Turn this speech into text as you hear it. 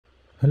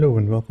Hello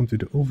and welcome to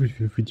the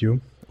overview video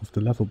of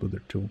the Level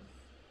Builder tool.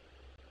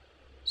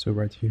 So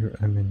right here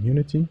I'm in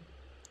Unity,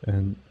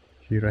 and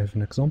here I have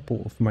an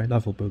example of my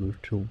Level Builder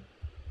tool.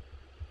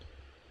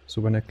 So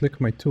when I click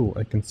my tool,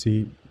 I can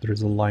see there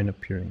is a line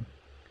appearing.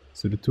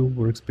 So the tool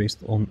works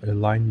based on a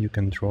line you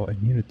can draw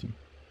in Unity.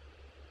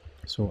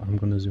 So I'm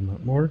going to zoom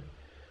out more,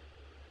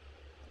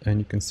 and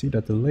you can see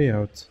that the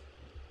layout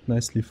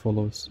nicely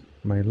follows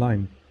my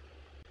line.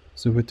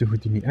 So with the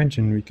Houdini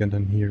Engine, we can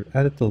then here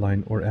edit the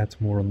line or add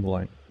more on the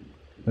line.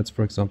 Let's,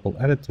 for example,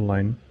 edit the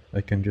line. I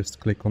can just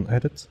click on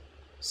edit,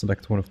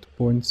 select one of the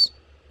points,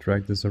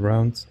 drag this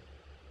around,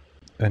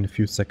 and a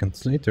few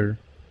seconds later,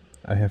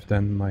 I have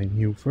then my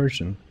new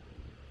version.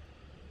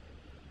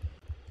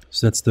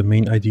 So that's the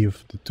main idea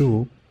of the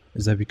tool,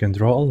 is that we can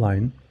draw a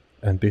line,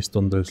 and based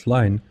on this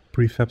line,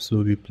 prefabs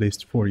will be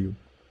placed for you.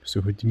 So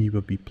Houdini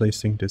will be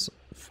placing this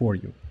for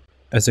you.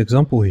 As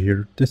example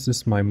here, this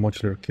is my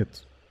modular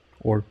kit,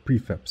 or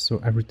prefab. So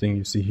everything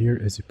you see here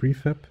is a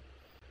prefab.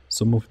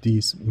 Some of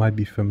these might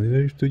be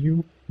familiar to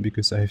you,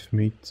 because I have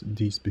made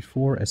these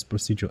before as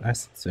procedural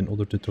assets in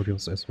other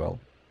tutorials as well.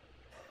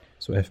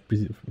 So I've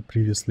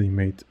previously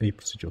made a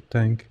procedural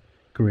tank,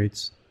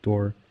 crate,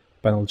 door,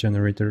 panel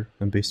generator,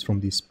 and based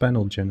from these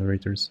panel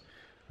generators,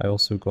 I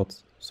also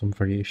got some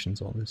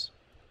variations on this.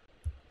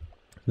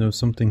 Now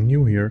something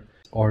new here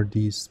are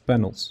these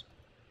panels.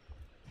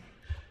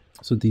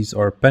 So these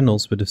are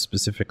panels with a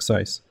specific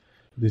size.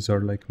 These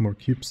are like more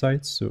cube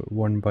size, so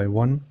 1 by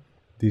 1.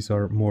 These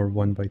are more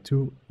 1 by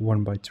 2,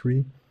 1 by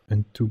 3,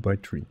 and 2 by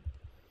 3.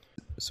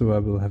 So I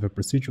will have a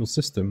procedural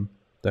system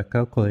that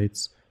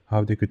calculates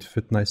how they could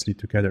fit nicely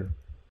together.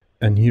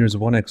 And here's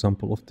one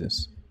example of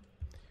this.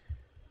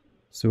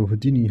 So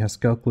Houdini has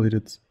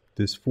calculated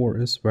this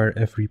for us where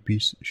every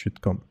piece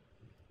should come.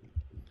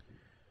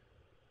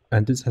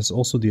 And this has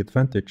also the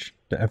advantage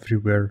that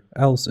everywhere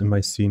else in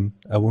my scene,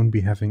 I won't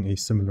be having a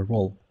similar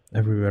wall.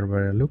 Everywhere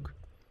where I look,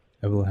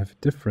 I will have a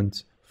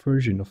different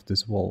version of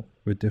this wall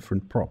with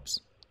different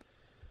props.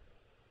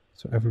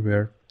 So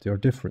everywhere they are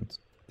different.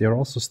 They are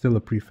also still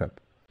a prefab.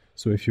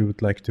 So if you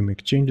would like to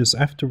make changes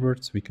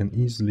afterwards, we can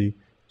easily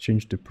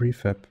change the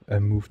prefab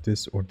and move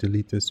this or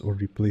delete this or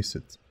replace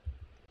it.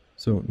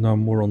 So now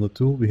more on the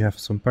tool, we have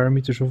some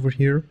parameters over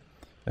here,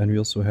 and we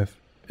also have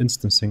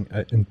instancing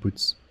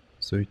inputs.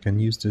 So you can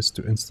use this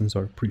to instance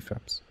our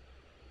prefabs.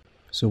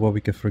 So what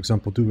we can, for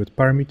example, do with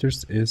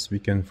parameters is we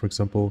can, for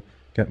example,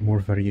 get more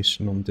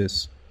variation on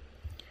this.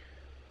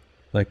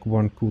 Like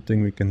one cool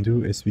thing we can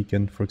do is we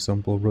can, for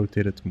example,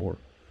 rotate it more.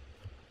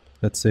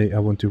 Let's say I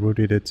want to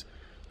rotate it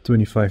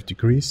 25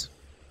 degrees,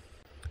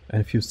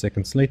 and a few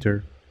seconds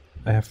later,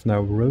 I have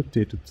now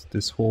rotated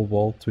this whole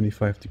wall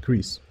 25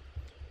 degrees,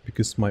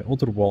 because my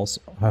other walls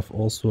have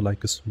also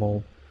like a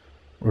small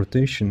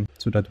rotation,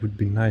 so that would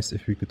be nice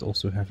if we could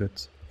also have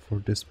it for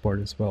this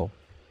part as well.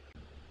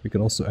 We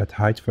can also add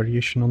height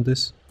variation on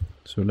this,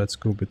 so let's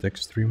go a bit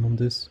extreme on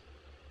this.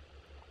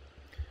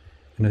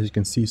 And as you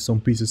can see,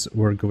 some pieces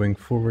were going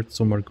forward,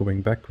 some are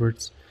going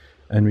backwards,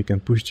 and we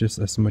can push this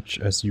as much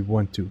as you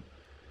want to.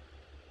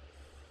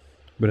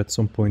 But at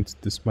some point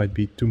this might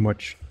be too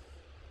much.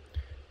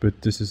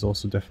 But this is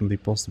also definitely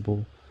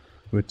possible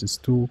with this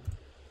tool.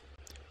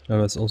 Now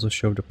let's also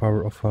show the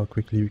power of how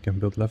quickly we can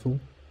build level.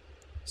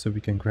 So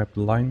we can grab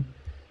the line,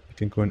 we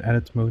can go in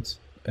edit mode,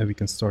 and we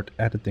can start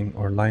editing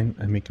our line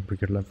and make a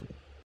bigger level.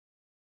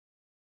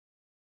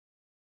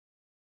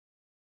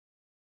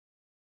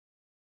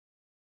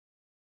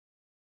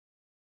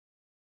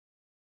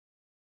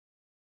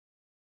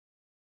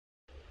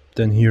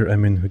 Then here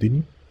I'm in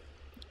Houdini,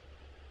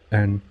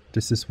 and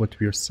this is what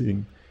we are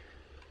seeing.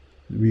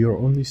 We are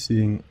only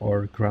seeing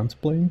our ground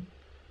plane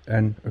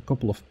and a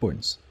couple of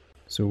points.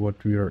 So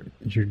what we are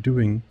here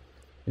doing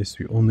is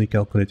we're only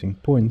calculating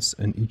points,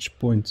 and each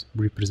point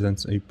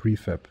represents a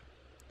prefab.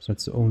 So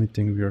that's the only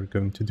thing we are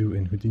going to do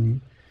in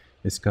Houdini,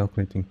 is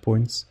calculating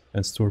points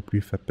and store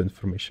prefab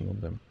information on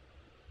them.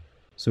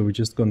 So we're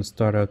just going to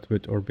start out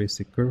with our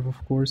basic curve,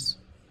 of course,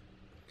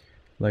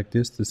 like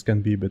this. This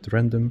can be a bit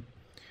random.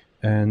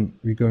 And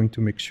we're going to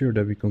make sure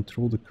that we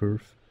control the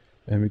curve,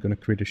 and we're going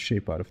to create a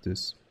shape out of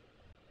this.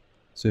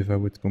 So if I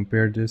would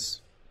compare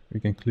this,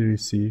 we can clearly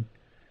see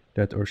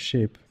that our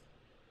shape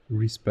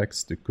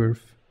respects the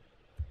curve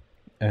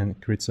and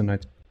creates a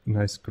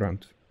nice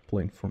ground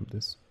plane from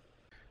this.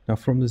 Now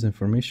from this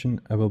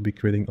information, I will be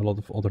creating a lot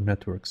of other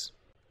networks.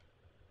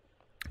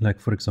 Like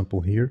for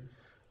example here,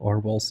 our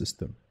wall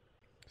system.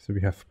 So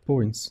we have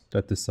points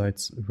that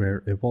decides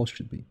where a wall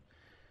should be.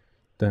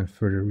 Then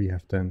further we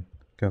have then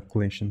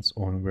calculations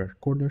on where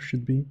corners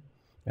should be,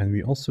 and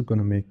we're also going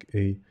to make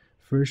a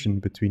version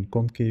between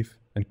concave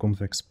and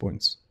convex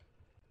points.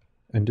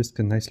 And this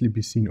can nicely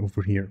be seen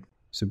over here.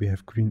 So we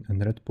have green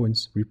and red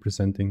points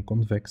representing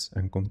convex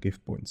and concave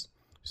points.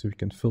 So we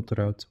can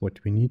filter out what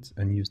we need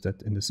and use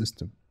that in the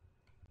system.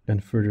 Then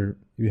further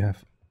we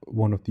have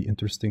one of the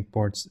interesting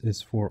parts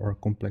is for our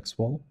complex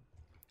wall.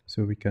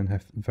 So we can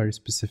have very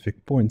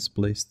specific points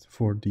placed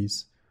for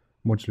these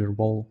modular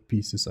wall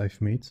pieces I've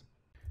made.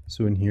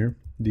 So in here,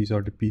 these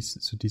are the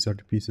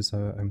pieces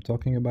I'm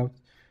talking about.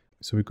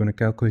 So we're going to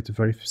calculate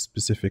very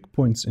specific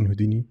points in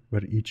Houdini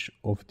where each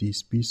of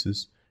these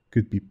pieces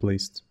could be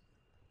placed.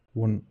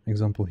 One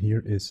example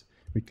here is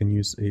we can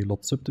use a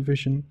lot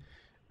subdivision,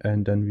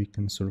 and then we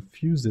can sort of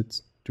fuse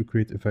it to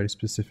create a very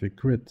specific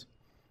grid.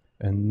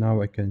 And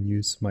now I can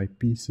use my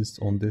pieces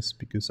on this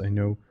because I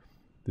know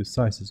the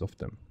sizes of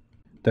them.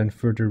 Then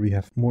further we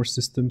have more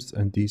systems,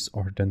 and these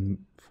are then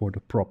for the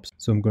props.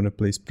 So I'm going to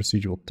place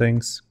procedural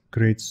tanks,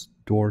 crates,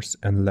 doors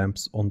and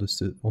lamps on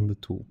the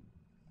tool.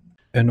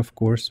 And of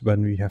course,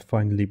 when we have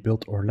finally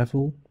built our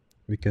level,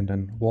 we can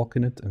then walk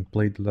in it and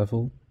play the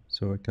level.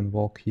 So I can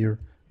walk here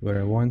where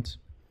I want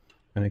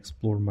and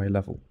explore my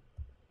level.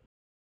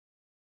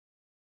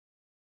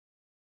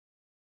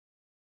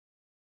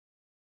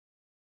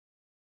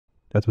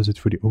 That was it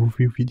for the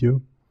overview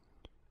video,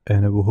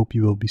 and I will hope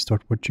you will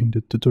start watching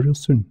the tutorial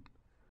soon.